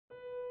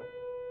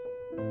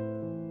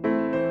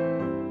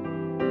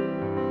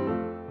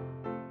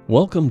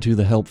Welcome to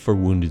the Help for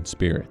Wounded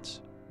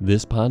Spirits.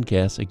 This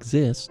podcast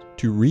exists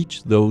to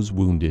reach those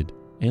wounded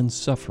and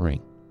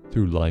suffering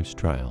through life's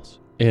trials.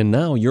 And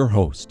now your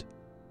host,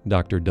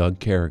 Dr. Doug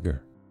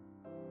Carriger.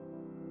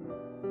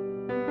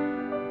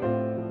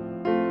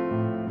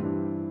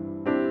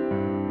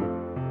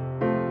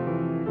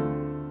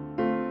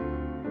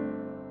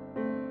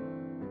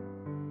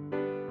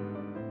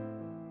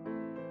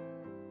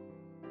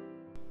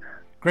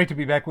 Great to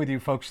be back with you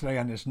folks today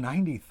on this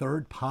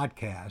 93rd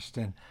podcast.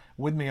 And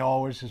with me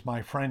always is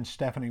my friend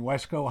Stephanie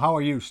Wesco. How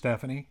are you,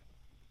 Stephanie?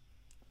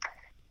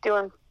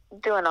 Doing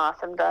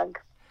awesome, Doug.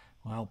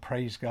 Well,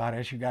 praise God.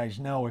 As you guys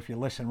know, if you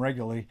listen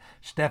regularly,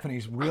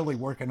 Stephanie's really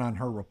working on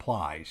her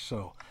replies.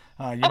 So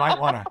you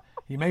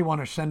may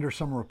want to send her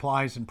some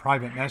replies in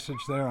private message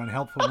there on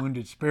Helpful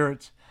Wounded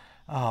Spirits.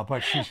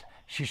 But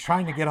she's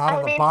trying to get out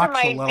of the box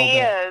a little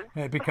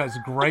bit because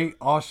great,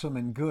 awesome,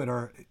 and good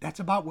that's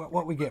about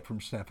what we get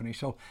from Stephanie.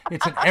 So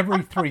it's an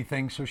every three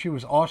thing. So she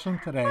was awesome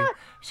today.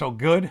 So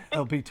good.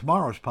 It'll be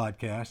tomorrow's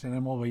podcast, and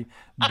then we'll be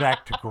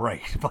back to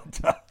great.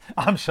 But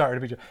I'm sorry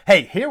to be.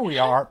 Hey, here we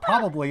are,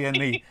 probably in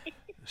the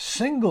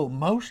single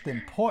most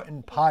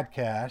important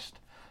podcast.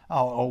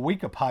 A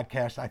week of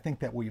podcast I think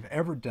that we've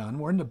ever done.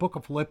 We're in the book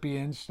of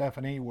Philippians,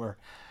 Stephanie. We're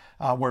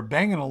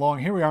banging along.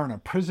 Here we are in a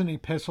prison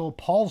epistle.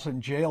 Paul's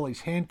in jail.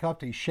 He's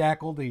handcuffed. He's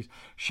shackled. He's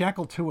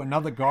shackled to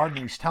another guard, and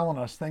he's telling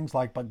us things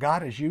like, but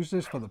God has used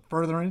this for the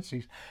furtherance.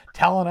 He's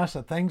telling us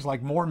that things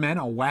like more men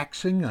are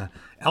waxing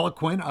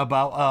eloquent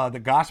about the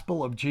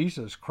gospel of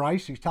Jesus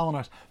Christ. He's telling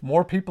us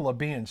more people are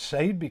being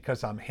saved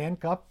because I'm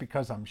handcuffed,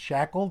 because I'm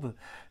shackled,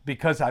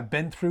 because I've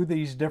been through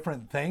these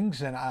different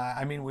things. And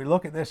I mean, we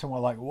look at this and we're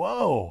like,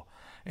 whoa.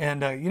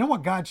 And you know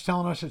what God's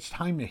telling us? It's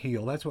time to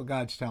heal. That's what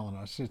God's telling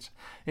us.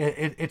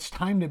 It's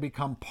time to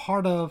become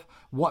part of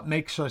what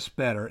makes us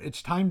better.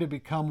 It's time to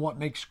become what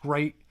makes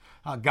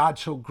God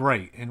so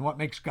great and what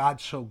makes God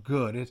so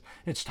good.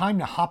 It's time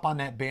to hop on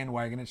that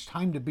bandwagon. It's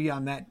time to be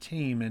on that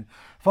team. And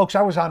folks,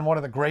 I was on one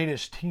of the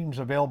greatest teams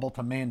available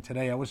to man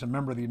today. I was a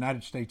member of the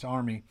United States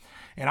Army.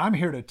 And I'm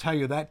here to tell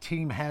you that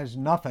team has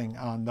nothing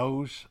on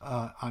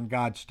on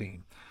God's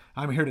team.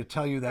 I'm here to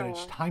tell you that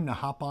it's time to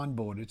hop on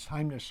board. It's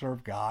time to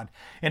serve God.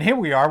 And here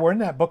we are. We're in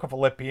that book of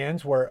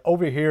Philippians. We're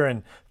over here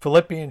in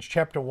Philippians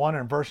chapter 1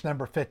 and verse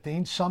number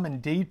 15. Some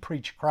indeed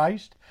preach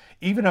Christ,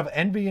 even of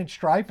envy and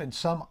strife, and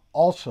some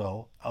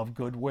also of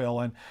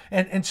goodwill.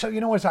 And so,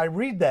 you know, as I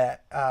read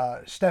that,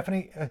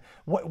 Stephanie,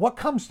 what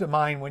comes to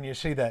mind when you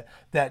see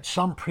that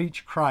some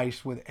preach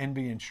Christ with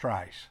envy and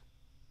strife?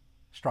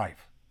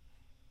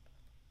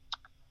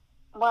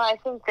 Well, I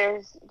think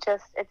it's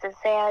a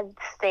sad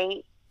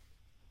state.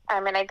 I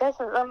mean, I guess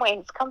in some ways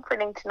it's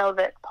comforting to know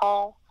that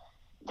Paul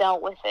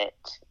dealt with it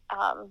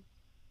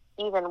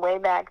even way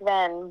back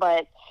then,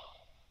 but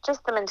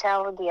just the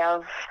mentality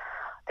of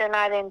they're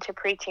not into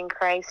preaching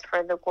Christ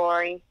for the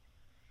glory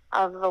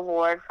of the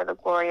Lord, for the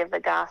glory of the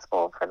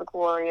gospel, for the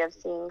glory of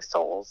seeing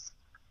souls.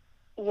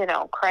 You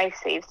know,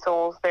 Christ saves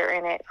souls. They're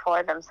in it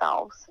for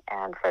themselves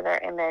and for their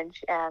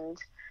image and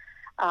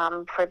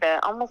for the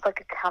almost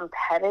like a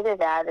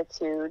competitive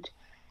attitude.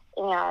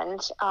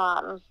 And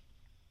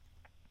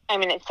I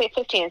mean, it's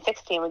 15 and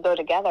 16 would go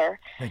together.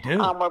 They do.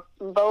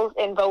 We're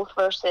in both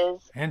verses.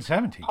 And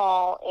 17.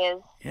 Paul's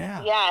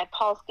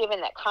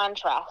given that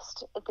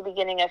contrast at the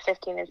beginning of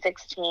 15 and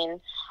 16,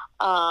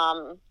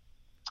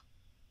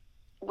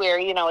 where,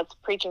 you know, it's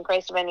preaching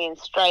Christ of envy and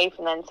strife,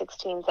 and then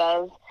 16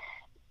 says,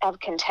 of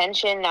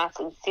contention, not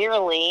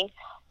sincerely,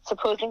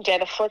 supposing to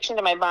add affliction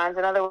to my bonds.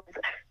 In other words,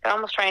 they're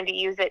almost trying to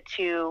use it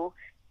to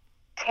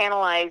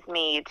tantalize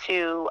me,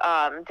 to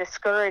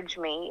discourage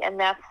me, and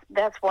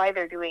that's why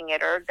they're doing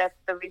it, or that's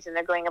the reason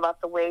they're going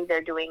about the way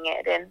they're doing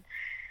it. And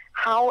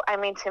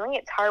to me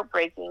it's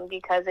heartbreaking,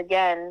 because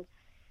again,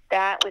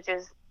 that which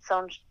is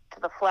sown to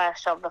the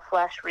flesh, of the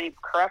flesh reap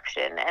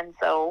corruption. And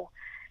so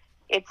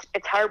it's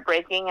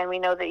heartbreaking, and we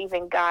know that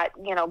even God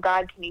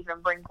can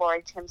even bring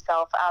glory to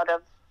himself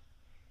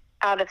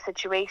out of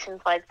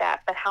situations like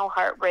that. But how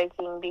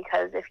heartbreaking,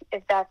 because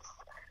if that's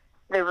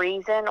the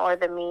reason or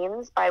the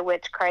means by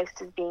which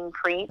Christ is being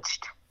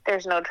preached,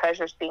 there's no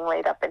treasures being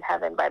laid up in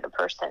heaven by the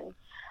person.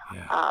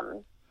 Yeah.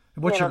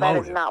 What's your that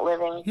motive? Is not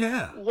living.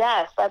 Yeah.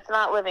 Yes, that's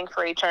not living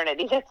for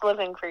eternity. That's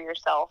living for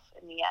yourself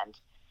in the end.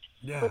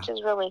 Yeah. Which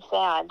is really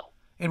sad.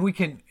 And we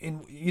can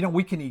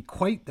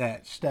equate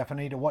that,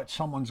 Stephanie, to what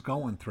someone's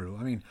going through.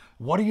 I mean,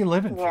 what are you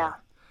living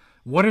for?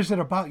 What is it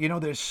about? You know,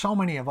 there's so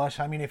many of us.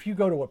 I mean, if you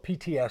go to a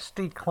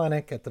PTSD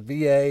clinic at the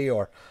VA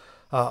or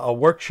a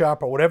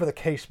workshop or whatever the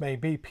case may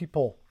be,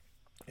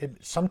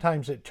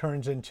 sometimes it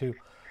turns into,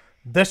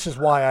 this is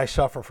why I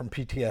suffer from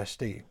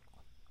PTSD.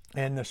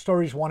 And the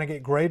stories want to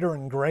get greater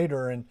and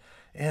greater, and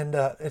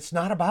it's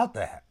not about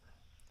that.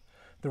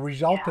 The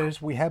result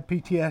is we have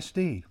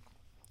PTSD.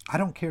 I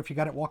don't care if you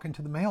got it walk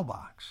into the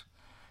mailbox.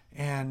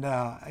 And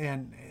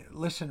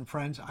listen,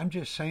 friends, I'm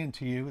just saying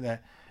to you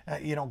that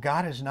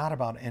God is not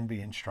about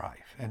envy and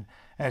strife. And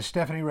as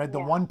Stephanie read, the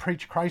one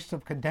preach Christ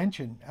of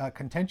contention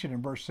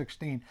in verse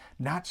 16,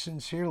 not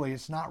sincerely.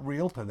 It's not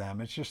real to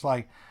them. It's just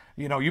like,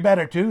 you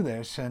better do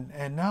this.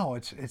 And no,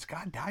 it's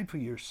God died for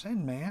your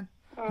sin, man.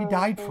 He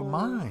died for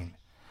mine.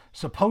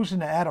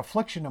 Supposing to add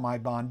affliction to my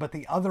bond, but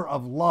the other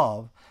of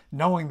love,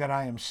 knowing that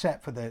I am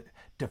set for the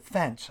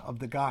defense of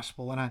the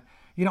gospel. And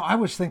I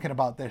was thinking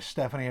about this,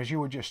 Stephanie, as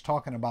you were just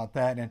talking about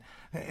that.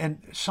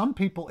 And some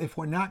people, if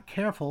we're not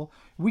careful,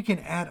 we can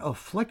add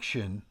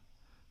affliction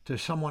to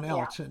someone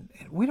else, and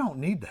we don't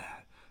need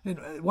that.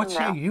 And what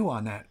say you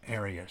on that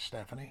area,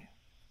 Stephanie?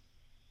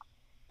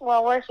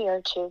 Well, we're here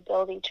to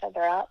build each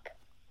other up.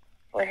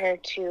 We're here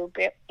to,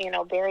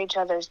 bear each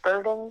other's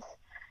burdens.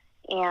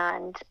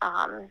 And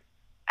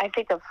I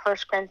think of 1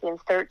 Corinthians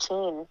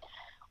 13,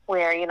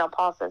 where,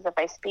 Paul says, if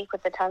I speak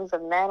with the tongues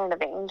of men and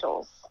of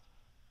angels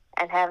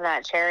and have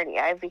not charity,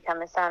 I've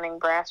become a sounding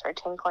brass or a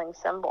tinkling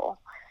cymbal.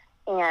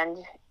 And,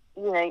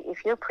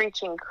 if you're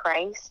preaching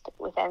Christ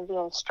with envy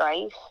and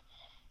strife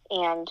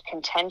and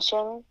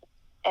contention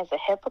as a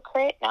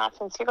hypocrite, not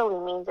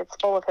sincerely, means it's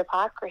full of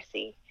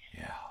hypocrisy.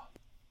 Yeah.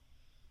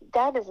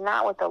 That is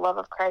not what the love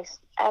of Christ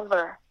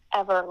ever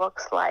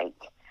looks like.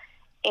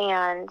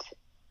 And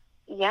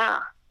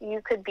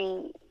you could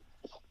be,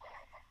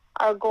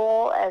 our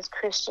goal as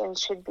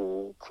Christians should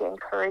be to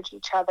encourage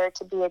each other,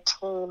 to be a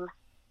team,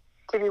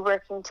 to be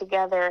working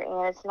together,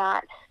 and it's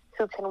not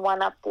who can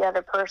one up the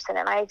other person.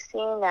 And I've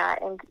seen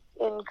that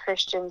in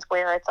Christians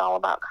where it's all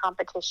about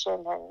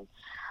competition and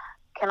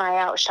can I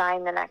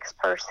outshine the next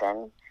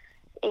person?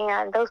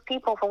 And those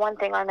people, for one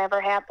thing, are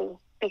never happy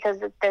because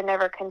they're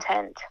never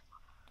content.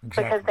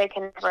 Exactly. Because they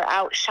can never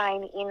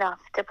outshine enough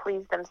to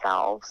please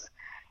themselves.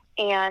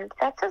 And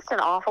that's just an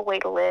awful way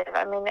to live.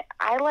 I mean,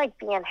 I like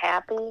being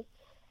happy,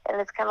 and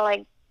it's kind of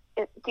like,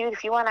 dude,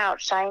 if you want to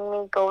outshine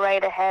me, go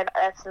right ahead.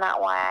 That's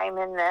not why I'm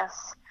in this.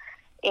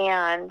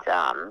 And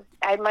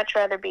I'd much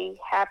rather be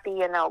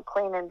happy,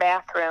 cleaning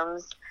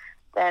bathrooms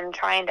than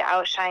trying to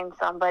outshine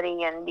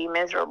somebody and be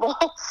miserable.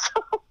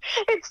 So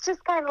it's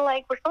just kind of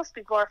like we're supposed to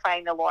be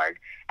glorifying the Lord,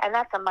 and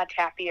that's a much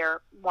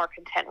happier, more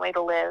content way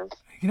to live.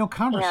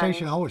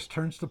 Conversation always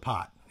turns the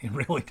pot. It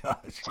really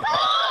does.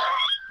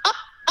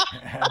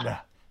 And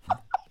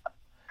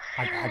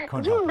I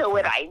couldn't you know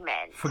what I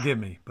meant. Forgive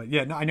me, but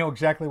I know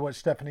exactly what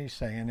Stephanie's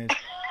saying.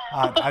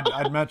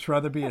 I'd much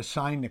rather be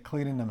assigned to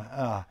cleaning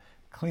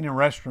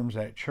restrooms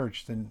at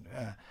church than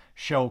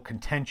show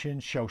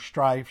contention, show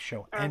strife,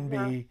 show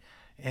envy.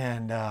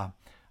 And,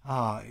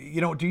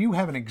 do you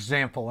have an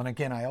example? And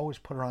again, I always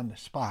put her on the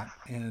spot.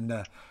 And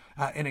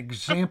an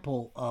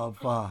example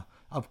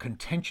of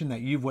contention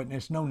that you've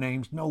witnessed, no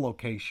names, no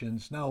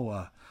locations,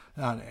 no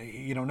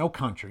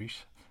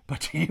countries.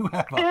 But do you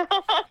have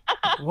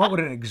what would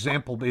an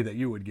example be that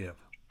you would give?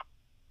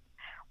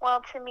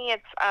 Well, to me,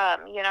 it's,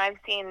 I've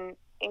seen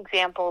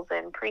examples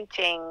in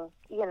preaching,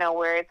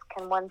 where it's,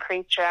 can one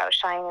preacher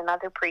outshine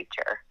another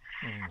preacher?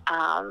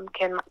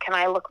 Can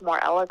I look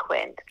more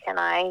eloquent? Can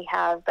I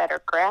have better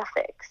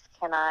graphics?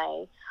 Can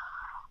I?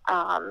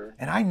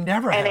 And I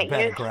never had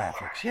better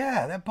graphics.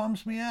 Yeah, that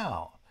bums me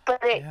out.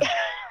 But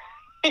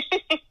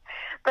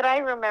but I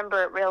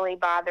remember it really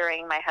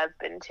bothering my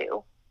husband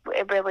too.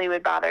 It really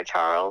would bother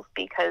Charles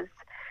because,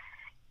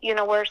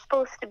 we're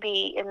supposed to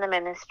be in the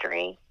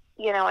ministry,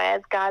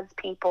 as God's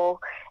people,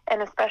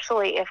 and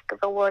especially if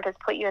the Lord has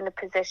put you in a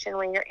position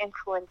where you're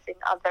influencing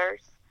others.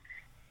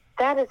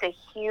 That is a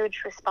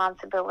huge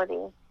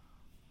responsibility.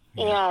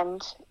 Yeah.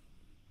 And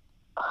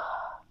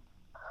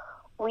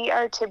we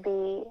are to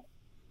be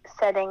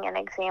setting an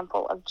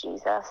example of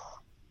Jesus,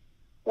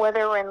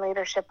 whether we're in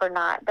leadership or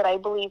not. But I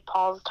believe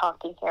Paul's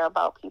talking here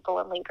about people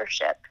in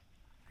leadership.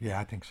 Yeah,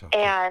 I think so.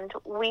 And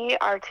we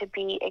are to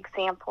be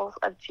examples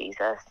of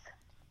Jesus.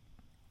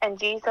 And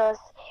Jesus,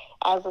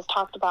 as is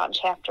talked about in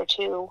chapter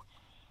 2,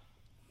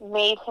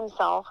 made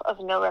himself of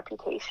no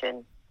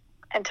reputation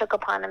and took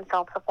upon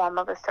himself the form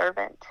of a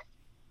servant.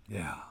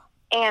 Yeah.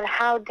 And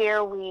how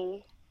dare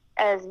we,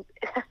 as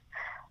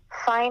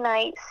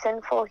finite,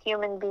 sinful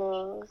human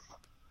beings,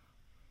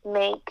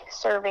 make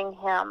serving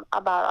him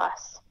about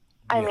us?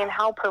 I mean,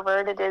 how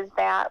perverted is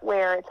that,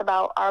 where it's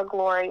about our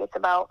glory, it's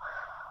about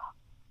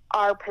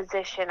our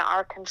position,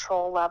 our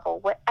control level,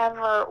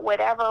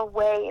 whatever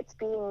way it's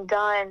being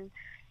done,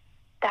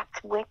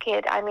 that's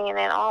wicked. I mean,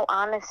 in all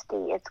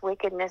honesty, it's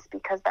wickedness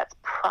because that's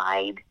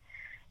pride.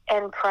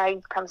 And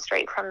pride comes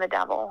straight from the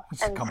devil.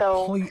 It's the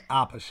complete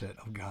opposite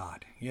of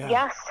God. Yeah.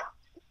 Yes.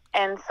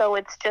 And so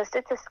it's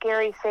a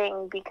scary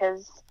thing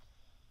because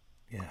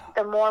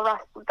the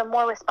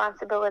more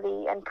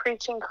responsibility and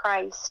preaching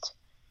Christ,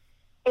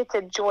 it's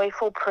a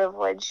joyful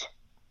privilege,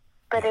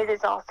 but it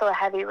is also a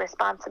heavy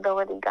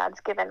responsibility God's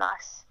given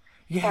us.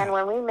 Yeah. And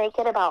when we make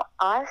it about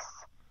us,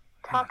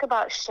 talk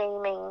about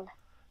shaming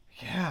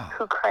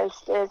who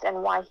Christ is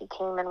and why he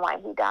came and why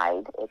he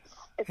died.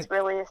 It's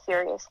really a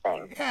serious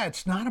thing. Yeah,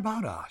 it's not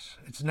about us.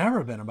 It's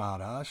never been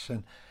about us.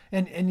 And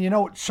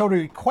so to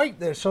equate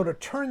this, so to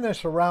turn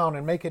this around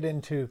and make it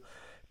into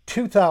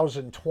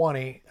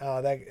 2020,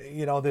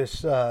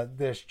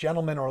 this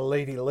gentleman or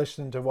lady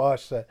listening to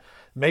us that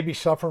may be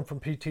suffering from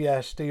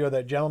PTSD, or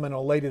that gentleman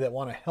or lady that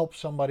want to help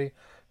somebody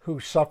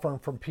who's suffering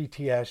from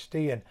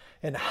PTSD,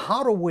 and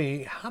how do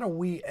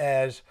we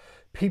as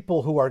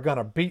people who are going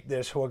to beat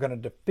this, who are going to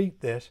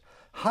defeat this,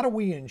 how do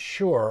we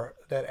ensure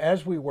that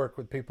as we work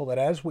with people, that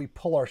as we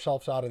pull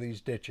ourselves out of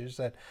these ditches,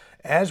 that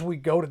as we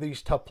go to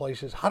these tough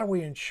places, how do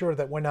we ensure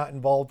that we're not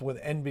involved with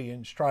envy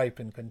and strife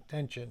and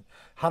contention?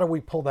 How do we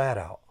pull that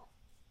out?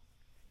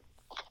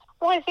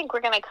 Well, I think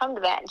we're going to come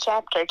to that in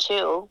chapter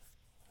 2,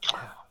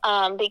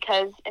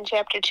 because in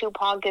chapter 2,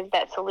 Paul gives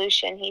that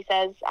solution. He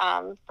says,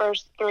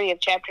 verse 3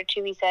 of chapter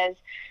 2, he says,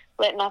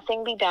 "Let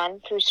nothing be done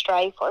through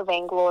strife or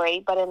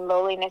vainglory, but in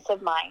lowliness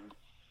of mind.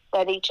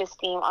 Let each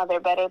esteem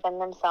other better than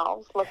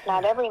themselves. Look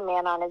not every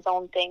man on his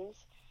own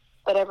things,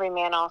 but every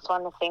man also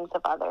on the things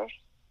of others."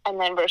 And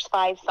then verse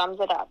 5 sums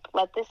it up.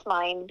 "Let this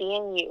mind be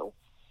in you,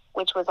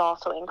 which was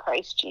also in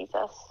Christ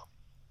Jesus."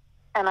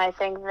 And I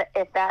think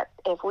that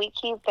if we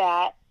keep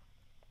that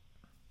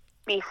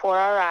before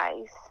our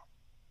eyes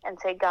and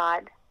say,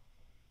 "God,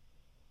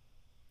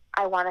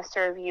 I want to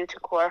serve you to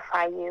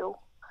glorify you.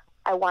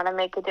 I want to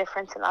make a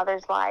difference in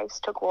others' lives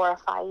to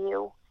glorify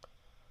you."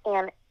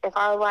 And if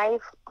our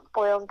life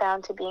boils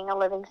down to being a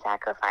living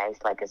sacrifice,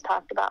 like is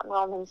talked about in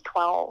Romans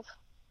 12,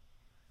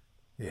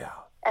 yeah,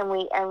 and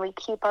we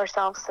keep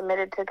ourselves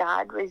submitted to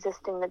God,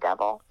 resisting the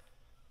devil,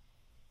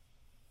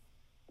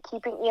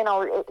 keeping,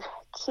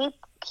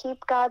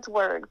 keep God's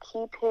word,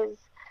 keep his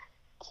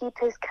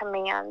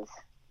commands,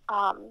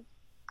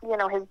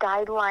 his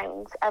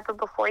guidelines ever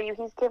before you.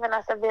 He's given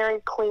us a very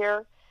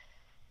clear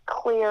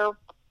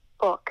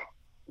book.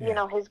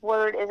 Yeah. His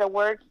word is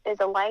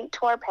a light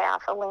to our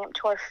path, a lamp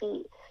to our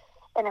feet.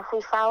 And if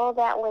we follow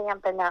that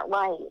lamp and that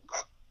light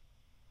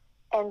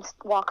and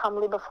walk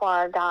humbly before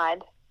our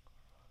God,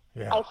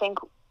 yeah, I think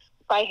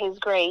by his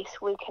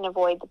grace we can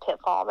avoid the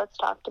pitfall that's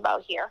talked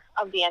about here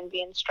of the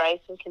envy and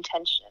strife and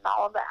contention and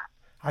all of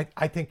that.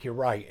 I think you're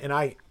right. And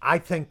I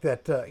think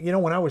that,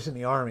 when I was in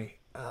the Army,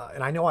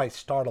 and I know I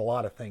start a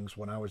lot of things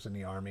when I was in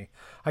the Army.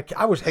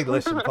 Hey,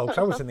 listen, folks,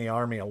 I was in the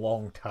Army a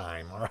long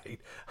time, all right?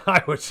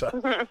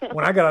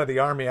 When I got out of the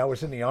Army, I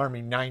was in the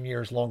Army 9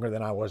 years longer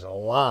than I was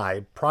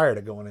alive prior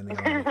to going in the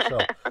Army. So,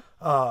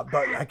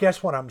 but I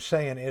guess what I'm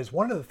saying is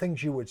one of the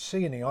things you would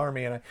see in the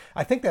Army, and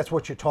I think that's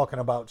what you're talking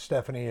about,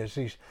 Stephanie, is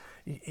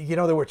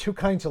there were two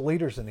kinds of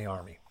leaders in the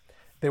Army.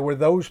 There were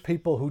those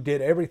people who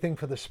did everything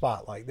for the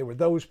spotlight. There were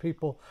those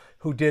people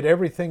who did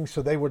everything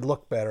so they would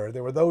look better.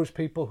 There were those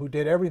people who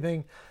did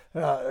everything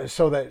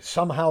so that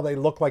somehow they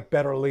looked like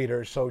better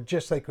leaders, so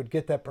just they could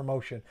get that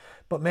promotion.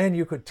 But man,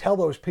 you could tell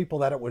those people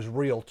that it was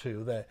real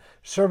too, that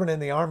serving in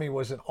the Army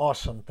was an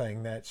awesome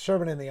thing, that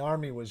serving in the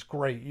Army was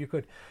great. You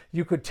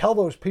could tell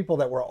those people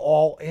that were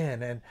all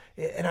in.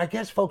 And I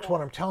guess, folks, what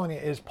I'm telling you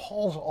is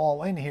Paul's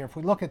all in here. If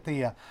we look at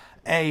the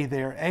A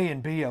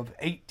and B of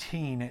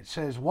 18, it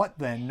says, "What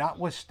then,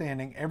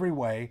 notwithstanding every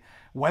way,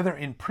 whether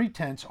in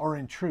pretense or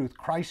in truth,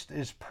 Christ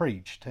is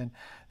preached." And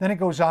then it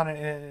goes on and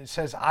it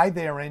says, "I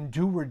therein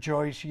do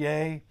rejoice,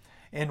 yea,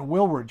 and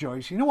will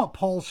rejoice." You know what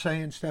Paul's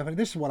saying, Stephanie?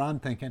 This is what I'm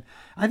thinking.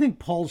 I think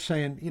Paul's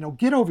saying,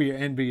 get over your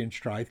envy and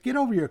strife. Get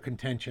over your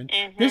contention.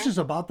 Mm-hmm. This is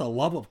about the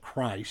love of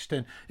Christ.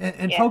 And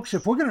Yes. folks,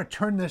 if we're going to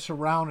turn this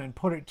around and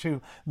put it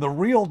to the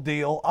real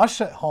deal,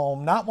 us at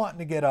home, not wanting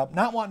to get up,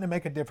 not wanting to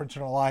make a difference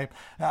in our life,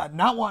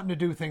 not wanting to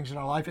do things in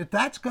our life, if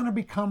that's going to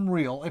become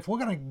real, if we're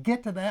going to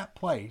get to that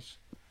place,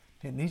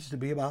 it needs to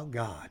be about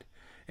God.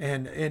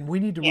 And we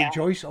need to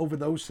rejoice over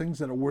those things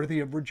that are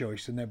worthy of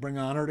rejoicing, that bring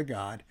honor to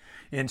God.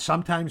 And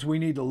sometimes we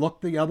need to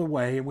look the other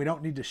way, and we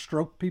don't need to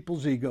stroke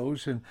people's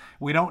egos, and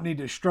we don't need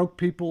to stroke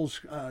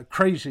people's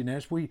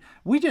craziness. We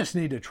just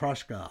need to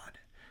trust God.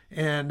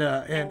 And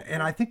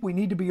I think we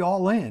need to be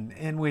all in,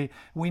 and we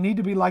need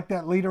to be like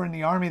that leader in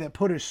the Army that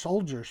put his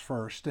soldiers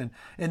first. And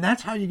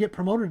that's how you get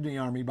promoted in the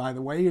Army, by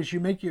the way, is you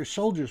make your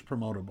soldiers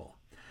promotable.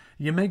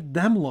 You make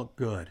them look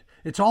good.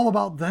 It's all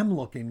about them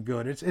looking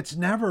good. It's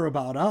never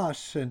about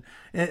us, and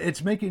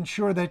it's making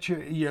sure that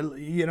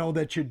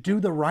that you do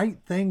the right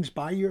things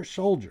by your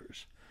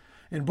soldiers.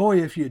 And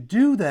boy, if you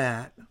do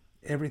that,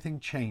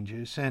 everything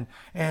changes. And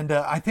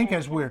I think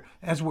as we're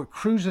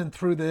cruising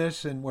through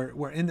this, and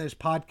we're in this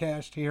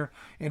podcast here,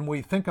 and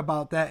we think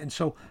about that. And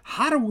so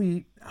how do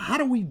we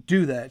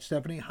do that,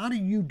 Stephanie? How do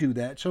you do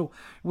that? So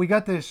we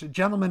got this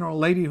gentleman or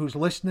lady who's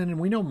listening, and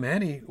we know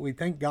many. We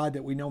thank God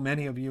that we know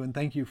many of you, and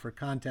thank you for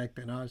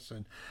contacting us.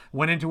 And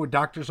went into a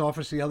doctor's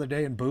office the other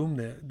day, and boom,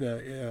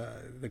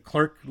 the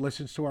clerk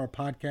listens to our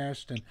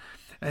podcast,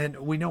 and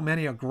we know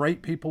many are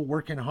great people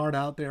working hard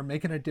out there,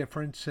 making a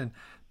difference.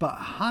 But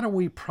how do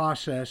we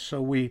process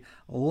so we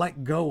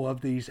let go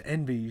of these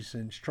envies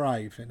and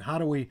strife? And how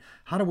do we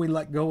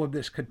let go of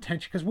this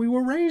contention? Because we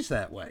were raised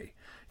that way.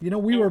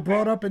 We were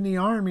brought up in the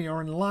Army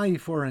or in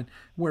life or in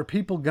where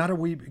people gotta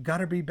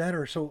be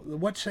better. So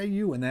what say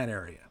you in that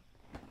area?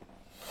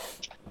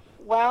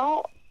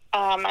 Well,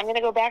 I'm going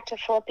to go back to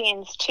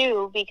Philippians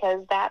 2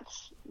 because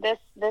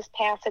this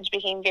passage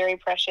became very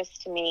precious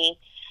to me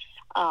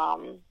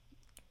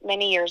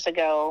many years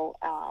ago,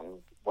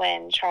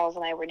 when Charles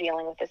and I were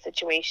dealing with a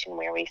situation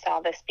where we saw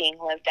this being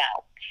lived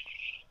out.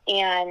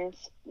 And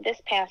this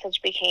passage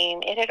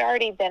it had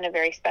already been a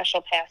very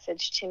special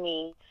passage to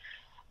me,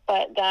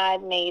 but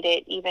God made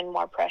it even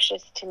more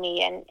precious to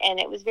me. And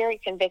it was very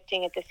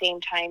convicting at the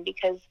same time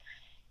because,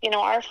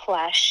 our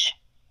flesh,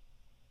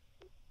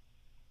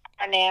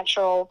 our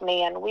natural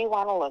man, we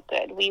want to look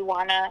good.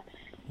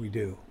 We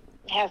do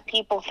have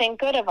people think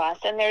good of us,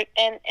 and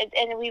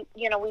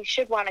we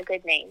should want a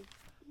good name.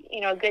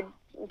 A good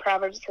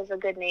Proverbs says a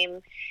good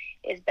name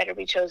is better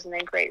be chosen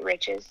than great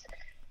riches.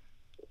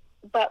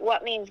 But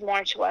what means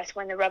more to us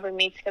when the rubber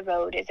meets the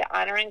road? Is it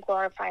honoring and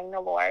glorifying the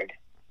Lord,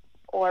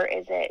 or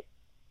is it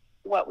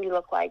what we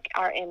look like,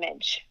 our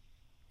image?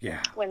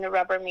 Yeah. When the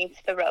rubber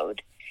meets the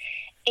road.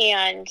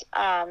 And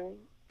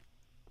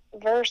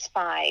verse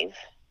 5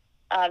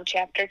 of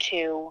chapter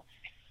 2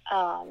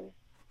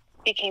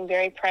 became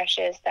very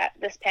precious. That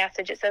this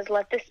passage, it says,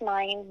 "Let this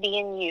mind be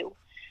in you,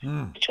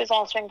 which was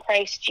also in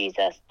Christ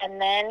Jesus." And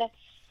then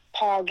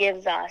Paul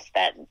gives us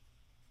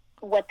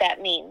what that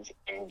means.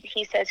 And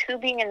he says, "Who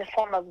being in the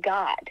form of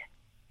God,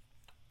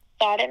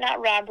 thought it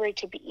not robbery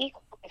to be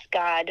equal with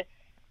God,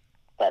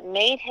 but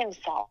made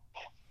himself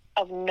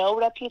of no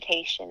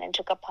reputation, and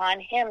took upon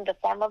him the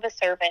form of a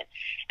servant,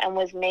 and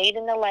was made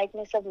in the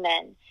likeness of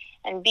men.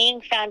 And being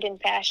found in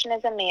fashion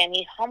as a man,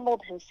 he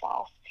humbled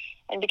himself,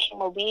 and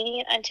became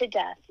obedient unto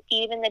death,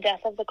 even the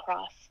death of the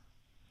cross.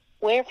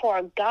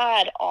 Wherefore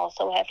God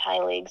also hath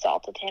highly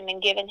exalted him,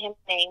 and given him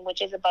a name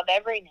which is above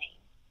every name,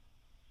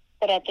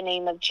 that at the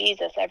name of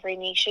Jesus every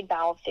knee should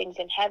bow, of things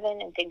in heaven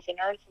and things in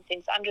earth and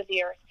things under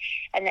the earth,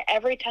 and that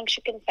every tongue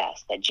should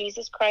confess that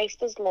Jesus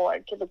Christ is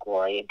Lord, to the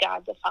glory of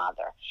God the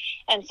Father."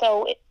 And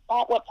so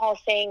what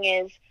Paul's saying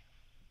is,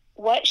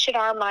 what should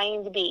our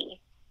mind be?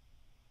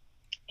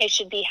 It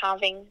should be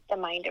having the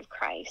mind of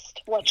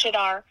Christ. What should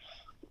our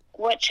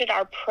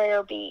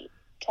prayer be?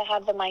 To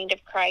have the mind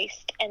of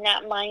Christ. And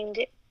that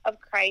mind of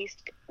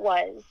Christ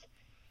was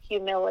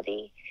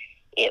humility.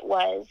 It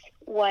was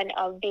one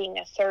of being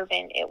a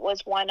servant. It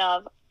was one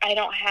of, I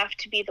don't have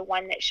to be the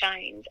one that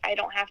shines. I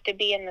don't have to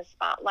be in the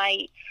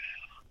spotlight.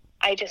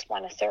 I just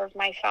want to serve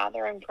my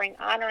Father and bring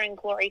honor and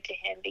glory to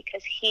him,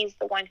 because he's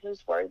the one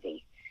who's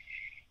worthy.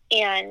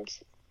 And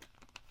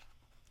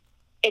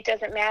it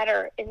doesn't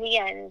matter in the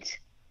end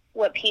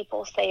what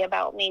people say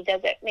about me.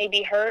 Does it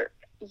maybe hurt?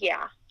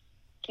 Yeah.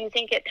 Do you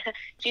think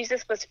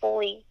Jesus was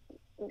fully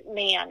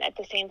man at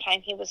the same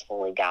time he was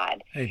fully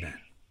God. Amen.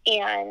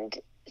 And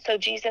so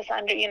Jesus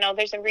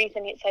there's a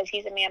reason it says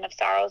he's a man of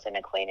sorrows and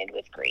acquainted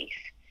with grief.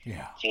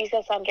 Yeah.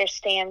 Jesus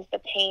understands the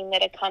pain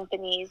that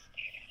accompanies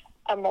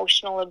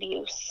emotional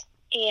abuse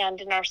and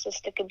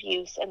narcissistic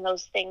abuse and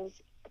those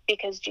things,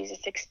 because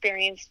Jesus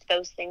experienced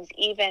those things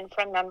even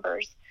from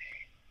members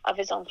of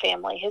his own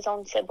family. His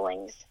own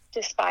siblings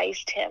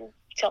despised him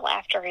till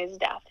after his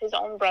death. His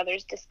own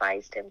brothers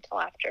despised him till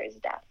after his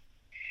death.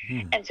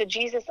 And so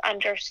Jesus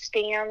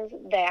understands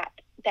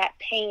that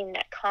pain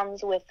that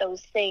comes with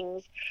those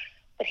things,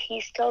 but he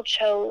still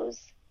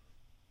chose,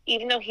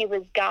 even though he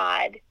was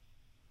God,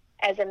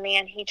 as a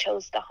man, he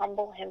chose to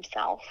humble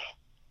himself.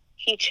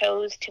 He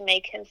chose to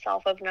make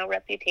himself of no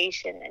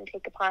reputation and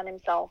take upon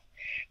himself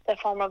the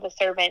form of a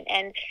servant.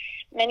 And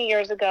many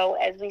years ago,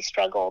 as we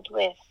struggled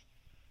with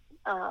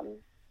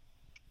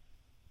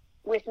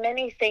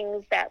many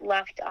things that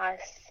left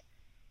us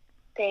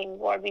saying,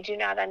 Lord, we do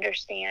not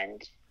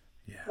understand.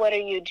 Yeah. What are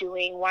you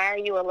doing? Why are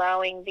you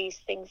allowing these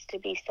things to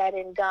be said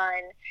and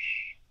done?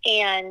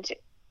 And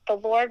the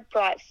Lord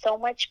brought so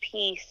much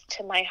peace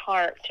to my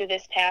heart through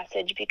this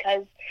passage,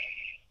 because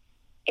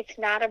it's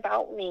not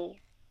about me.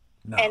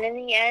 No. And in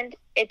the end,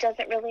 it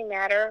doesn't really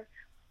matter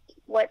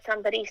what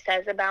somebody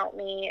says about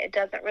me. It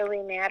doesn't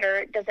really matter.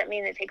 It doesn't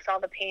mean it takes all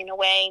the pain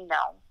away.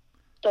 No.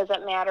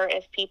 Doesn't matter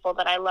if people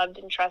that I loved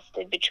and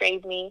trusted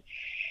betrayed me.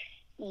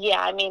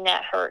 Yeah, I mean,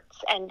 that hurts.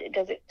 And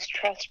does it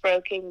trust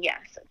broken?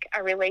 Yes.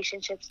 Are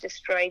relationships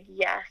destroyed?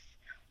 Yes.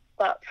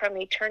 But from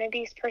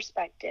eternity's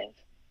perspective,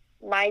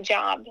 my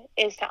job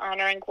is to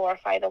honor and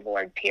glorify the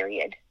Lord,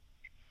 period.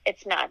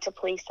 It's not to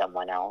please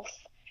someone else.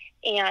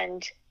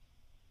 And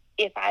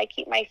if I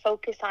keep my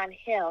focus on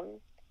him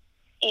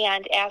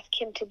and ask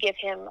him to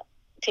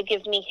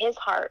give me his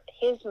heart,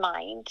 his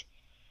mind,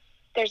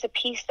 there's a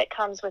peace that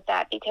comes with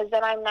that, because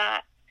then I'm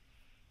not,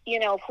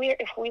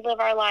 if we live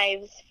our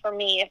lives, for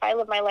me, if I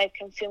live my life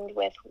consumed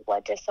with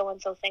what does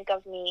so-and-so think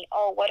of me?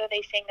 Oh, what are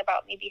they saying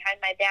about me behind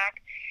my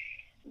back?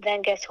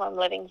 Then guess who I'm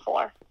living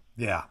for?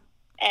 Yeah.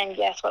 And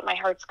guess what my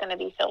heart's going to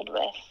be filled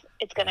with?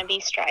 It's going to be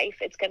strife.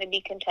 It's going to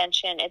be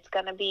contention. It's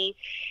going to be,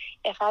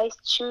 if I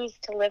choose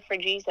to live for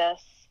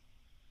Jesus,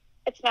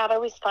 it's not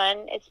always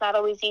fun. It's not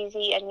always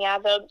easy. And yeah,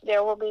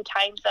 there will be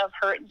times of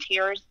hurt and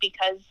tears,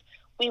 because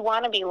we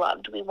want to be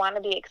loved. We want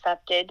to be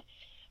accepted.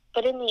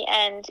 But in the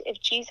end,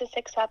 if Jesus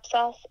accepts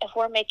us, if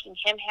we're making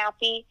him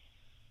happy,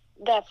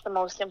 that's the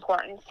most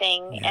important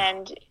thing. Yeah.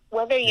 And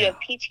whether you have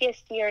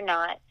PTSD or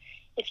not,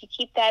 if you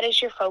keep that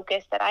as your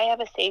focus, that I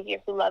have a Savior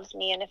who loves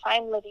me, and if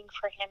I'm living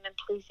for him and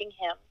pleasing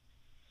him,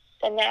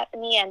 then that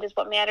in the end is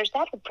what matters.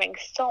 That would bring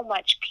so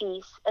much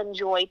peace and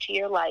joy to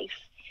your life,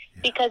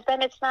 because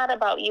then it's not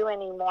about you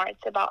anymore.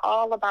 It's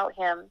all about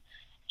him.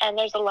 And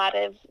there's a lot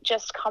of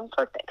just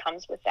comfort that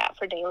comes with that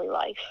for daily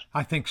life.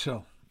 I think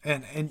so.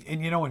 And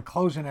in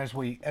closing, as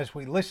we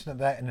listen to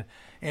that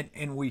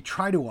and we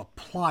try to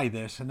apply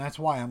this, and that's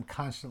why I'm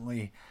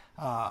constantly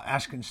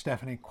asking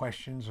Stephanie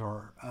questions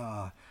or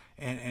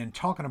and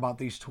talking about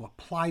these to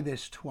apply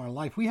this to our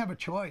life. We have a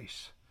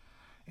choice,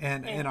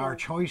 and our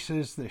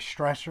choices, the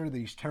stressor,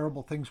 these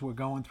terrible things we're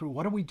going through,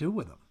 what do we do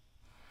with them?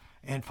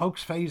 And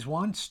folks, phase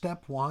 1,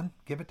 step 1,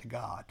 give it to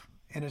God.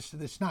 And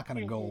it's not going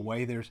to go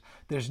away.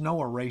 There's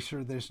no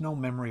eraser. There's no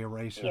memory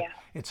eraser. Yeah.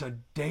 It's a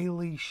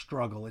daily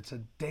struggle. It's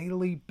a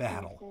daily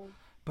battle.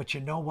 But you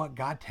know what?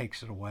 God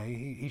takes it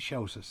away. He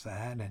shows us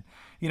that. And,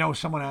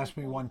 someone asked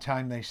me one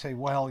time, they say,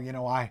 well,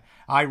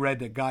 I read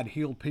that God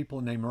healed people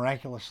and they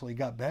miraculously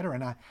got better.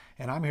 And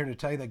I'm here to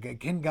tell you that,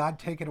 can God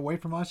take it away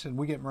from us and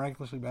we get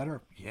miraculously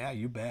better? Yeah,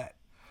 you bet.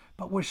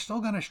 But we're still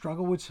going to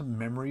struggle with some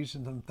memories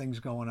and some things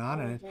going on.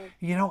 And,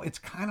 it's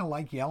kind of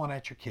like yelling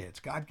at your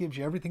kids. God gives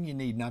you everything you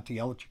need not to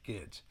yell at your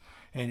kids.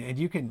 And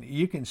you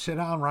can sit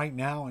down right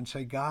now and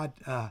say, God,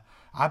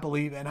 I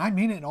believe, and I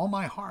mean it in all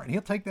my heart.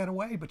 He'll take that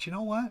away. But you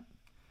know what?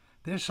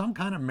 There's some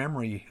kind of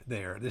memory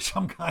there. There's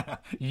some kind of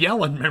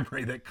yelling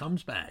memory that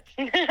comes back.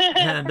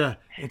 And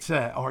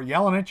or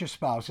yelling at your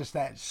spouse. It's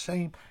that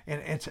same,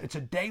 and it's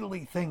a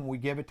daily thing. We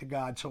give it to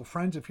God. So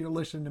friends, if you're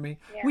listening to me,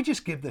 we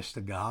just give this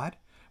to God.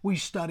 We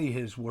study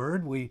his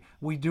word, we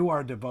do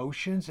our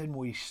devotions, and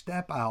we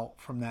step out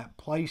from that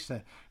place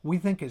that we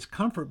think is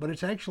comfort, but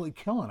it's actually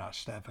killing us,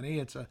 Stephanie.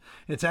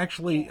 It's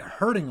actually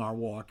hurting our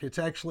walk. It's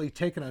actually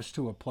taking us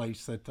to a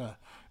place that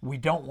we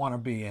don't want to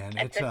be in.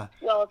 It's a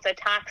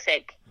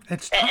toxic.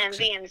 It's the toxic.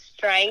 Envy and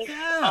strife,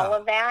 all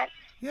of that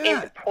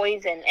is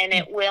poison, and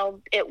it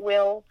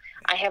will.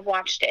 I have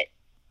watched it.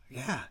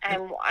 Yeah.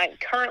 I'm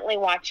currently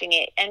watching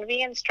it.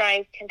 Envy and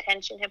strife,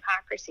 contention,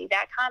 hypocrisy,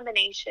 that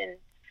combination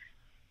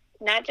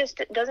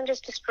doesn't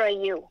just destroy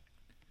you.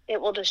 It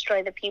will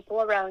destroy the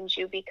people around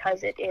you,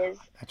 because it is.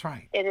 That's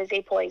right. It is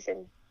a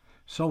poison.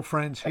 So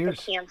friends, like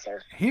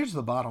cancer. Here's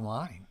the bottom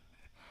line.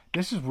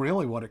 This is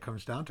really what it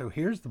comes down to.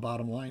 Here's the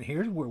bottom line.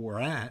 Here's where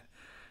we're at.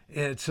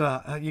 It's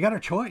you got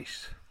a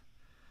choice.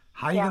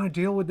 How are you going to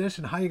deal with this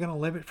and how are you going to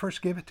live it?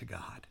 First, give it to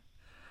God.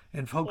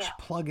 And folks,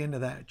 plug into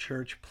that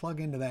church, plug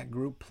into that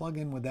group, plug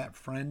in with that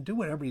friend, do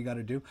whatever you got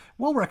to do.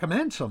 We'll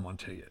recommend someone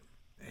to you.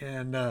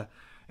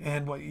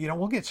 And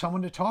we'll get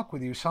someone to talk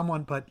with you,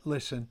 but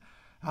listen,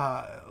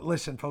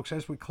 folks,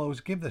 as we close,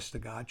 give this to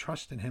God,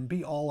 trust in him,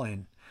 be all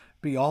in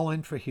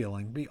for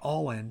healing, be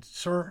all in.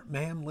 Sir,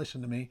 ma'am,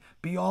 listen to me,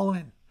 be all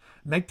in.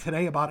 Make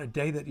today about a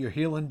day that your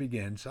healing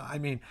begins. I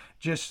mean,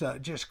 just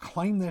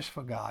claim this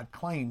for God.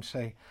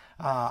 Say,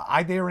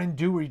 I therein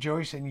do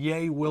rejoice, and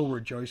yea, will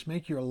rejoice.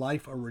 Make your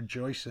life a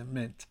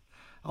rejoicement,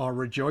 or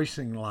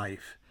rejoicing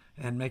life.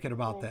 And make it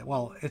about that.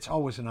 Well, it's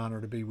always an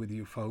honor to be with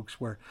you, folks.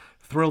 We're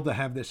thrilled to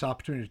have this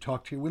opportunity to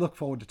talk to you. We look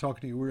forward to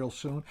talking to you real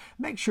soon.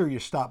 Make sure you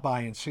stop by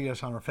and see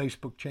us on our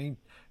Facebook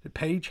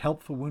page,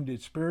 Helpful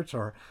Wounded Spirits,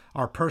 or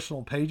our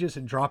personal pages,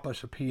 and drop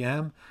us a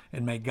PM.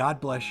 And may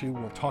God bless you.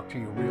 We'll talk to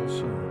you real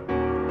soon.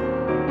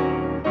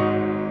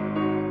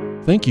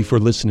 Thank you for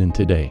listening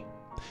today.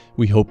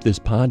 We hope this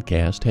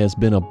podcast has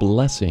been a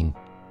blessing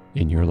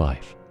in your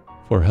life.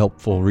 For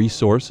helpful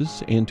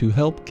resources and to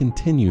help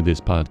continue this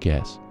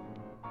podcast,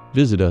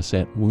 visit us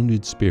at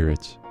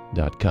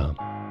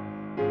woundedspirits.com.